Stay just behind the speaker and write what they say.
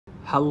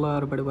Hello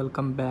everybody,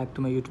 welcome back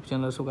to my YouTube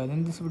channel. So guys,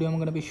 in this video I'm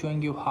going to be showing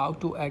you how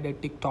to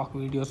edit TikTok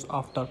videos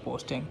after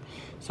posting.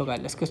 So guys,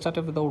 let's get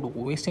started without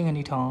wasting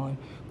any time.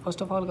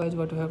 First of all guys,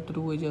 what you have to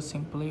do is just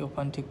simply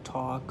open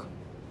TikTok.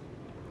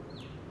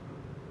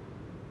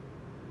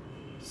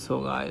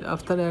 So guys,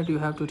 after that you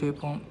have to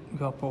tap on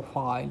your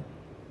profile,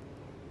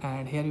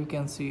 and here you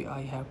can see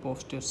I have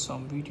posted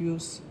some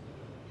videos.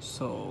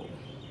 So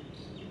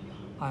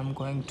I'm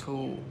going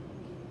to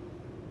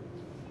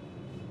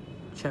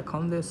check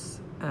on this,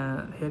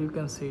 and here you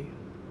can see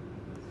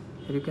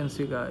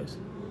guys,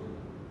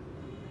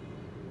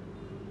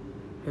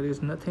 there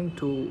is nothing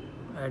to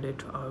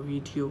edit a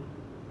video.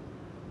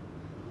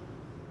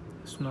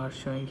 It's not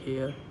showing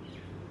here.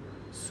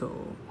 So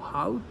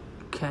how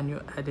can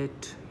you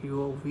edit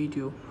your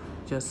video?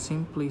 Just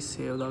simply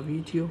save the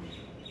video.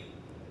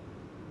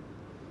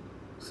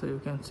 So you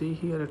can see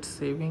here it's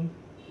saving.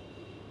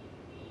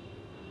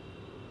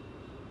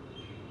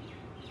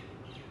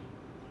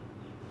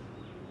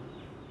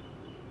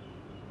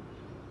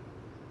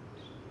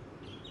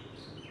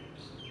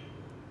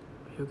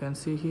 You can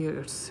see here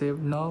it's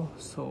saved now.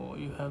 So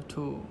you have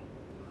to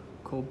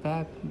go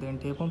back, then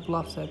tap on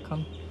plus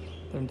icon,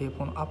 then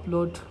tap on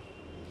upload,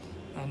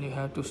 and you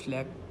have to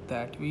select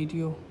that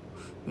video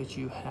which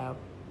you have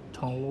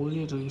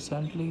downloaded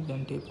recently,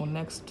 then tap on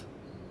next.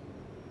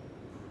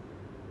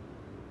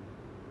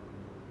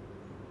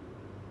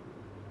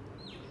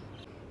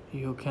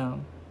 You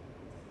can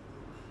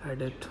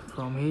edit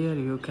from here,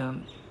 you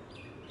can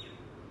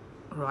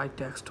write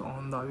text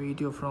on the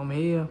video from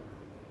here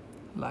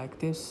like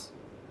this,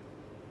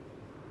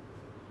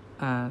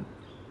 and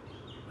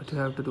what you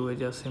have to do is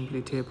just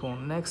simply tap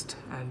on next,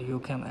 and you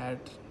can add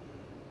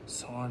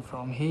sound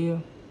from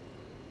here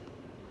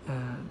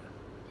and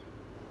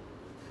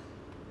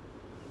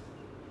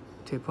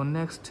tap on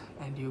next,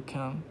 and you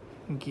can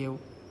give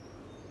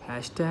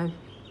hashtag.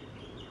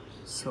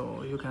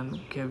 So you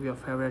can give your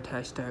favorite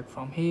hashtag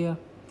from here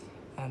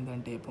and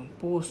then tap on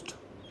post,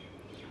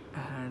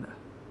 and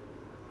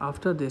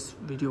after this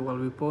video will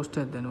be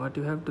posted, then what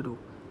you have to do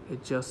is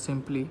just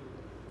simply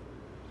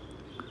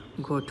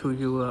go to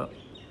your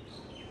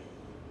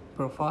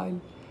profile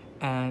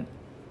and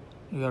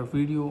your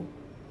video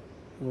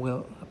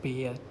will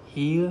appear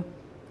here,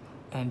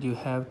 and you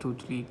have to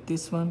delete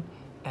this one,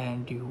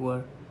 and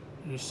your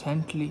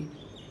recently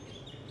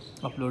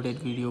uploaded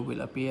video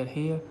will appear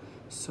here.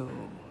 So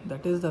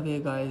that is the way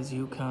guys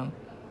you can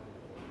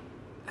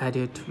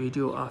edit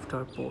video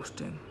after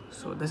posting.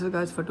 So this is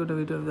guys for today's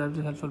video. If that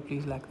was helpful,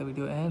 please like the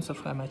video and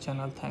subscribe my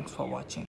channel. Thanks for watching.